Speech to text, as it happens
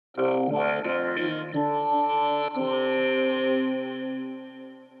The weather in Brooklyn.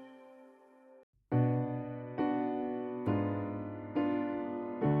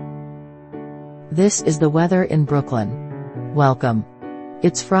 This is the weather in Brooklyn. Welcome.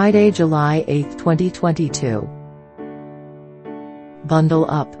 It's Friday, July 8, 2022.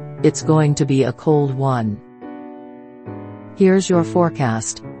 Bundle up, it's going to be a cold one. Here's your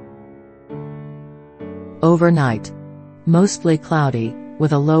forecast. Overnight. Mostly cloudy,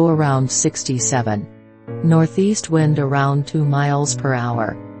 with a low around 67. Northeast wind around 2 miles per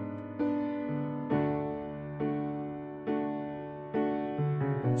hour.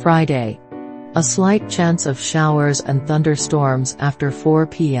 Friday. A slight chance of showers and thunderstorms after 4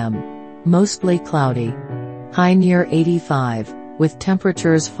 p.m. Mostly cloudy. High near 85, with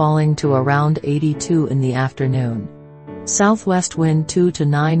temperatures falling to around 82 in the afternoon. Southwest wind 2 to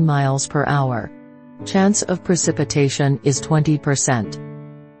 9 miles per hour. Chance of precipitation is 20%.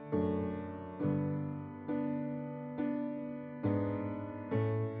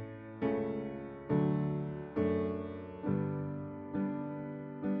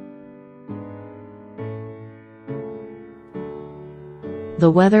 The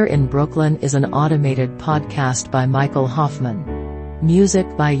Weather in Brooklyn is an automated podcast by Michael Hoffman. Music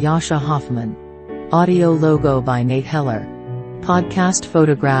by Yasha Hoffman. Audio logo by Nate Heller. Podcast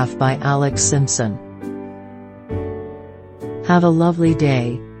photograph by Alex Simpson. Have a lovely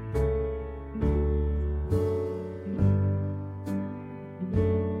day.